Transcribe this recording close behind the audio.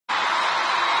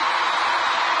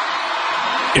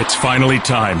It's finally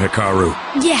time, Hikaru.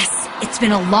 Yes, it's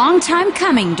been a long time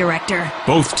coming, Director.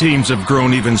 Both teams have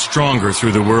grown even stronger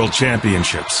through the World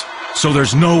Championships. So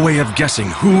there's no way of guessing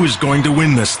who is going to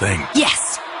win this thing.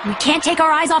 Yes, we can't take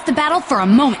our eyes off the battle for a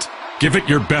moment. Give it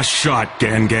your best shot,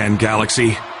 Gan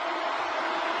Galaxy.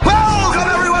 Welcome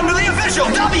everyone to the official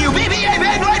WBBA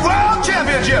Beyblade World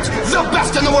Championships! The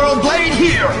best in the world played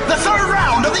here! The third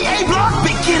round of the A block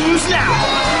begins now!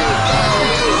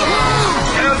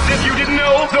 As if you didn't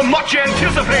know, the much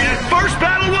anticipated first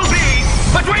battle will be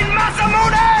between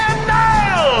Masamune and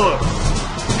Nile!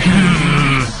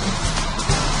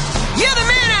 You're the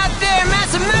man out there,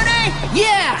 Masamune!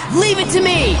 Yeah, leave it to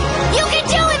me! You can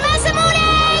do it, Masamune!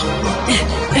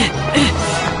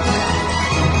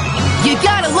 You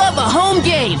gotta love a home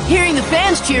game. Hearing the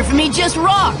fans cheer for me just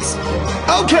rocks.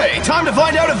 Okay, time to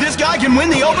find out if this guy can win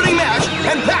the opening match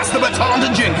and pass the baton to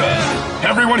Jinka.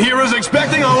 Everyone here is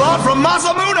expecting a lot from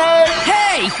Masamune!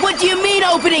 Hey, what do you mean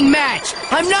opening match?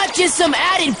 I'm not just some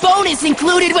added bonus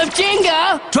included with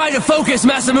Jenga. Try to focus,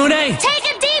 Masamune!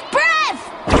 Take a deep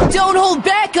breath! Don't hold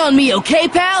back on me, okay,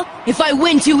 pal? If I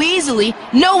win too easily,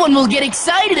 no one will get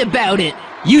excited about it.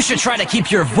 You should try to keep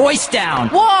your voice down.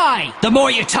 Why? The more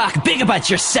you talk big about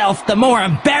yourself, the more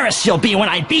embarrassed you'll be when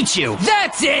I beat you.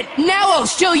 That's it! Now I'll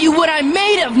show you what I'm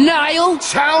made of, Nile!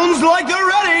 Sounds like they're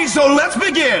ready, so let's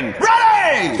begin!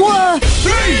 Ready!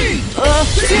 3, 2,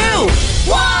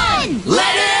 1!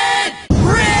 let it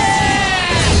rip!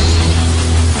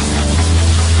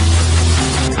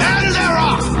 And they're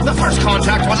off! The first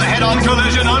contact was a head-on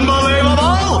collision,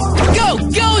 unbelievable!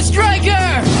 Go,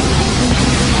 Striker!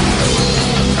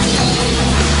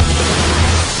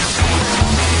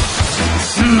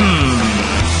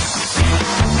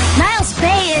 Niles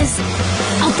Bay is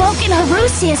a Vulcan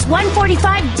Horuseus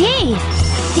 145D.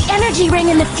 The energy ring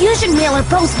and the fusion wheel are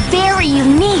both very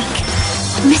unique.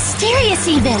 Mysterious,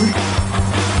 even.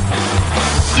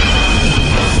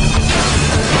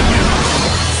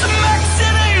 Smack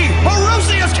City!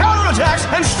 Horuseus counterattacks,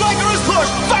 and Striker is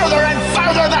pushed further and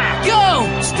further back! Go,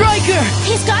 Striker!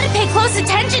 He's got to pay close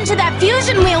attention to that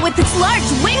fusion wheel with its large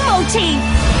wing motif.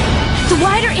 The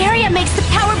wider area makes the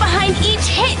power behind each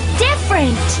hit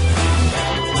different.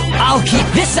 I'll keep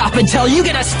this up until you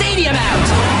get a stadium out!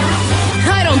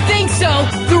 I don't think so.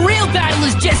 The real battle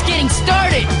is just getting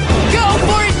started. Go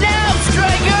for it now,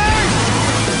 Striker!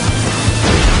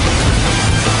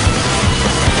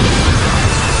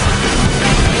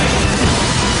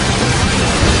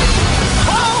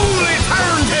 Holy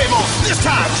turntable! This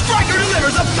time, Striker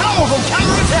delivers a powerful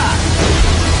counterattack!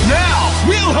 Now,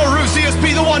 will Horuseus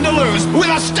be the one to lose with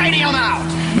a stadium out?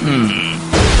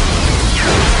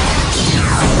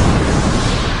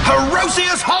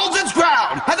 Horuseus holds its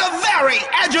ground at the very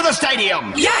edge of the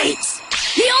stadium! Yikes!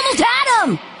 He almost had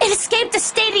him! It escaped the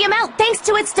stadium out thanks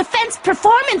to its defense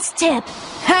performance tip.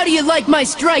 How do you like my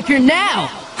Striker now?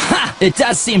 Ha! It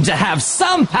does seem to have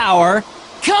some power.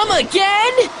 Come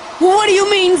again? What do you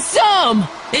mean, some?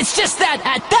 It's just that,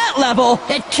 at that level,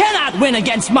 it cannot win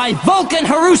against my Vulcan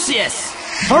Horuseus!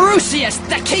 Horuseus,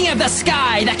 the king of the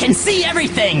sky that can see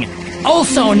everything!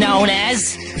 Also known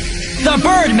as... the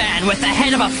Birdman with the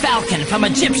head of a falcon from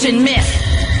Egyptian myth!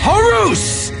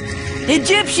 Horus!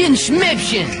 Egyptian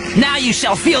schmiption. Now you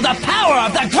shall feel the power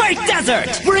of the Great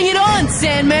Desert! Bring it on,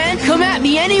 Sandman. Come at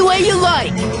me any way you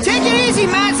like. Take it easy,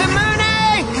 Masamune!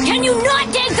 Can you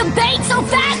not take the bait so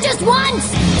fast just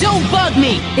once? Don't bug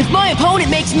me. If my opponent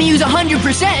makes me use 100%,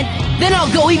 then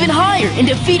I'll go even higher and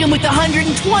defeat him with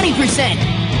 120%.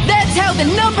 That's how the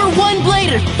 #1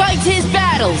 blader fights his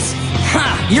battles.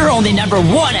 Ha! You're only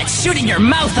 #1 at shooting your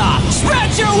mouth off!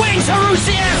 Spread your wings,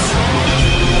 Horuseus!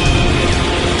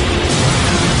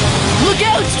 Look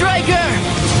out, Striker!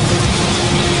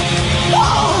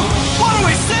 Whoa! What are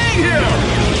we seeing here?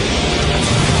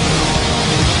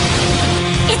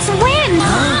 It's wind!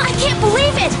 I can't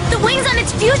believe it! The wings on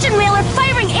its fusion wheel are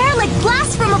firing air like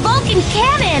blasts from a Vulcan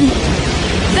cannon!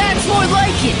 That's more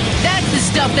like it. That's the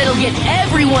stuff that'll get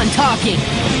everyone talking.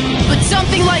 But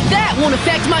something like that won't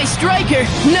affect my Striker,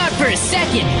 not for a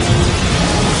second.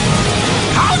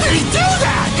 How did he do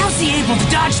that? How's he able to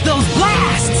dodge those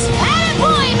blasts?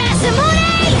 Attaboy,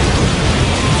 Masamune!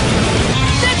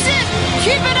 That's it!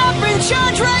 Keep it up and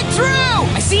charge right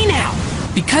through! I see now.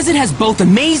 Because it has both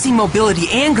amazing mobility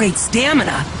and great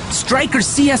stamina, Striker's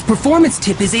CS performance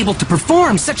tip is able to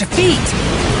perform such a feat.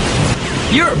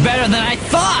 You're better than I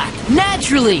thought!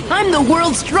 Naturally, I'm the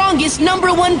world's strongest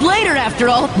 #1 blader after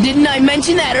all. Didn't I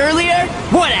mention that earlier?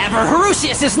 Whatever,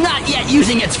 Horuseus is not yet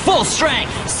using its full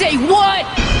strength. Say what?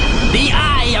 The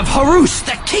eye of Horus,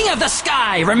 the king of the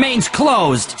sky, remains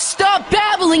closed. Stop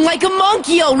babbling like a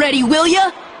monkey already, will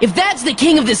ya? If that's the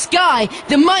king of the sky,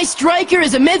 then my striker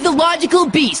is a mythological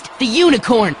beast, the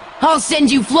unicorn. I'll send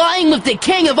you flying with the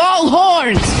king of all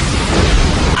horns!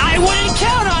 I wouldn't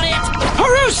count on it!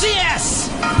 Horuseus!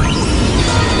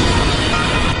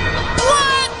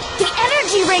 What? The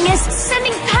energy ring is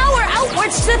sending power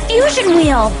outwards to the fusion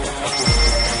wheel.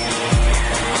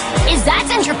 Is that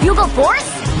centrifugal force?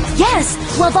 Yes.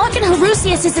 While Vulcan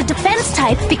Horuseus is a defense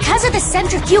type, because of the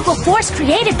centrifugal force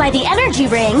created by the energy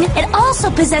ring, it also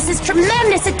possesses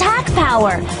tremendous attack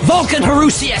power. Vulcan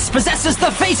Horuseus possesses the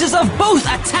faces of both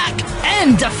attack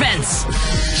and defense.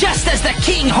 Just as the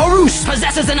King Horus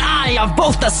possesses an eye of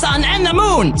both the sun and the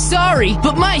moon. Sorry,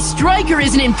 but my striker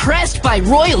isn't impressed by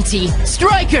royalty.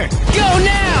 Striker, go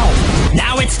now!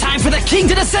 Now it's time for the king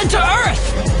to descend to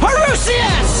Earth!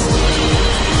 Horuseus!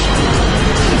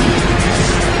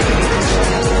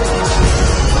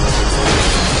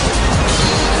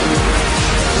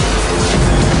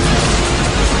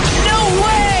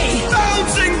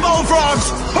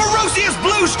 Bullfrogs! Horuseus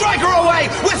blew Striker away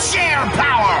with sheer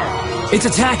power! Its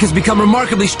attack has become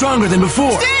remarkably stronger than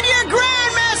before. Stand your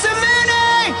ground,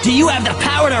 Masamune! Do you have the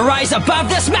power to rise above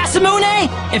this, Masamune?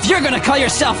 If you're gonna call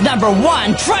yourself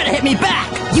 #1, try to hit me back!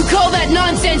 You call that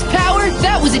nonsense power?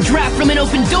 That was a draft from an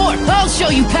open door. I'll show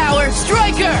you power.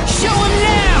 Striker, show him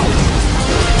now!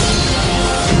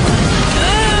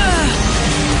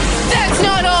 That's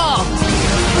not all!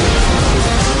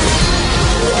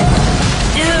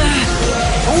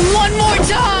 One more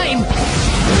time!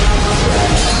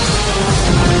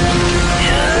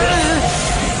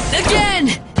 Again!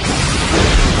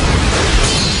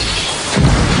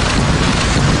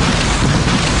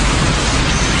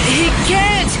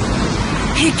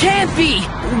 He can't be!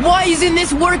 Why isn't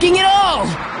this working at all?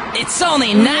 It's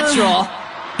only natural.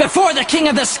 Before the King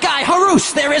of the Sky,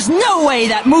 Horus, there is no way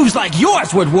that moves like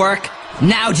yours would work.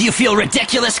 Now do you feel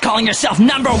ridiculous calling yourself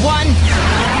 #1?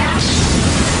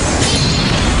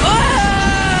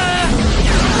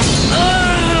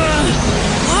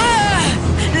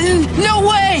 No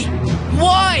way!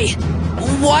 Why?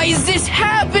 Why is this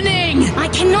happening? I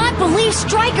cannot believe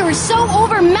Striker is so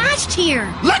overmatched here.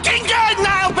 Looking good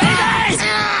now, babies!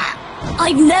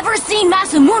 I've never seen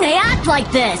Masamune act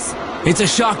like this. It's a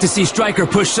shock to see Striker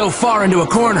pushed so far into a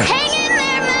corner. Hang in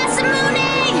there,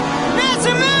 Masamune!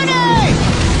 Masamune!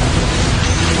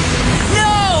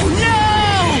 No!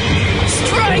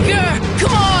 Striker!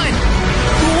 Come on!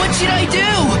 What should I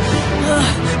do?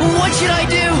 What should I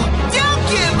do? Don't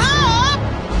give up!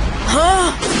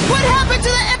 Huh? What happened to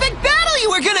the epic battle you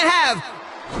were gonna have?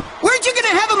 Weren't you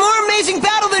gonna have a more amazing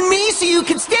battle than me so you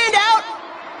could stand out?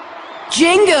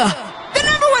 Jenga! The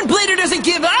 #1 blader doesn't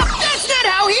give up! That's not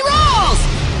how he rolls!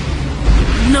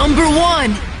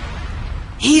 #1!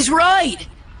 He's right!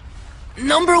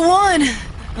 #1!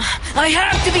 I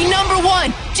have to be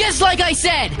 #1, just like I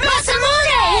said!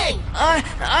 Masamune!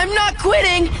 I'm not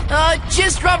quitting.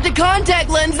 Just dropped a contact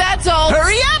lens, that's all.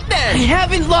 Hurry up I then!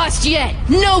 haven't lost yet.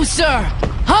 No, sir.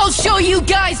 I'll show you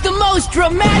guys the most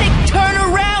dramatic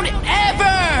turnaround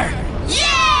ever!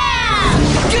 Yeah!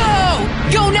 Go!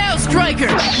 Go now, Striker!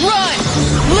 Run!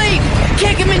 Leap!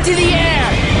 Kick him into the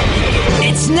air!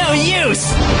 It's no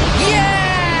use! Yeah!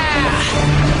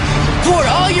 Pour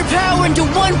all your power into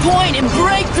one point and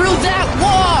break through that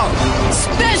wall!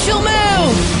 Special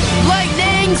move!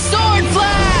 Lightning Sword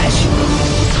Flash!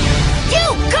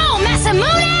 You go,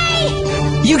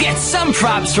 Masamune! You get some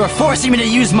props for forcing me to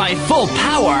use my full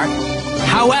power.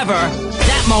 However,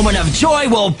 that moment of joy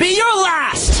will be your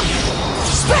last!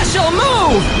 Special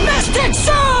move! Mystic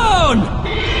Zone!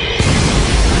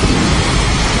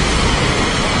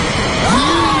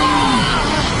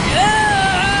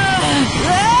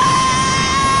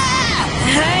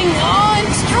 Hang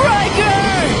on, Striker!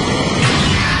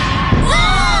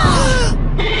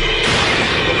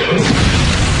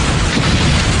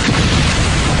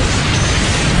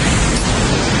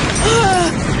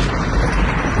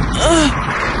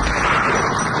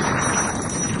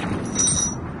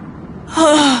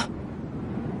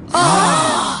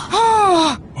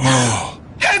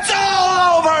 It's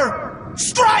all over!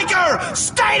 Striker,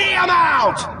 stadium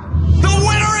out! The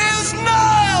winner is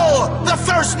null! The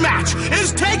first match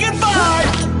is taken by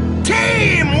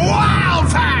Team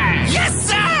Wildfang! Yes,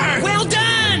 sir! Well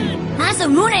done!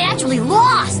 Masamune actually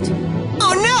lost.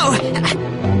 Oh no!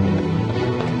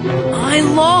 I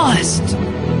lost.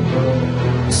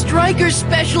 Striker's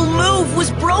special move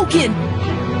was broken.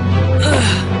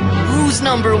 Who's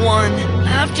 #1?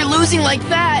 After losing like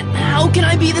that, how can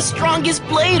I be the strongest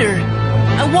blader?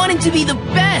 I wanted to be the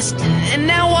best, and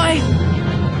now I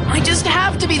just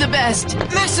have to be the best.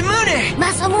 Masamune!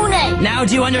 Masamune! Now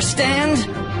do you understand?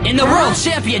 In the World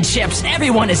Championships,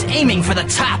 everyone is aiming for the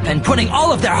top and putting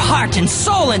all of their heart and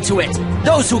soul into it.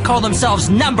 Those who call themselves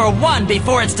number one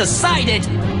before it's decided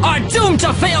are doomed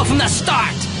to fail from the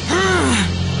start.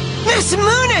 Miss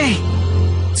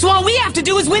Mooney! So all we have to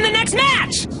do is win the next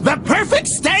match! The perfect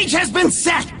stage has been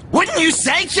set! Wouldn't you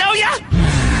say, Kyoya?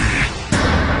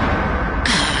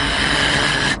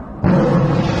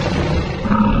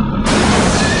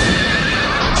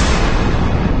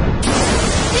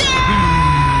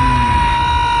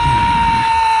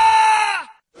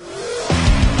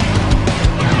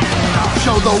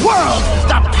 Show the world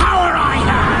the power I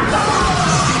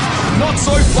have! Not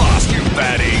so fast, you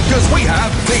baddie, because we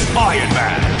have the Iron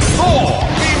Man, Thor,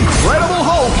 the Incredible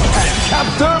Hulk, and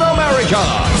Captain America.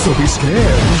 So be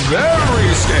scared,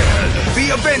 very scared.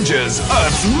 The Avengers,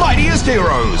 Earth's Mightiest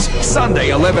Heroes, Sunday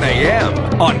 11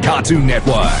 a.m. on Cartoon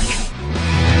Network.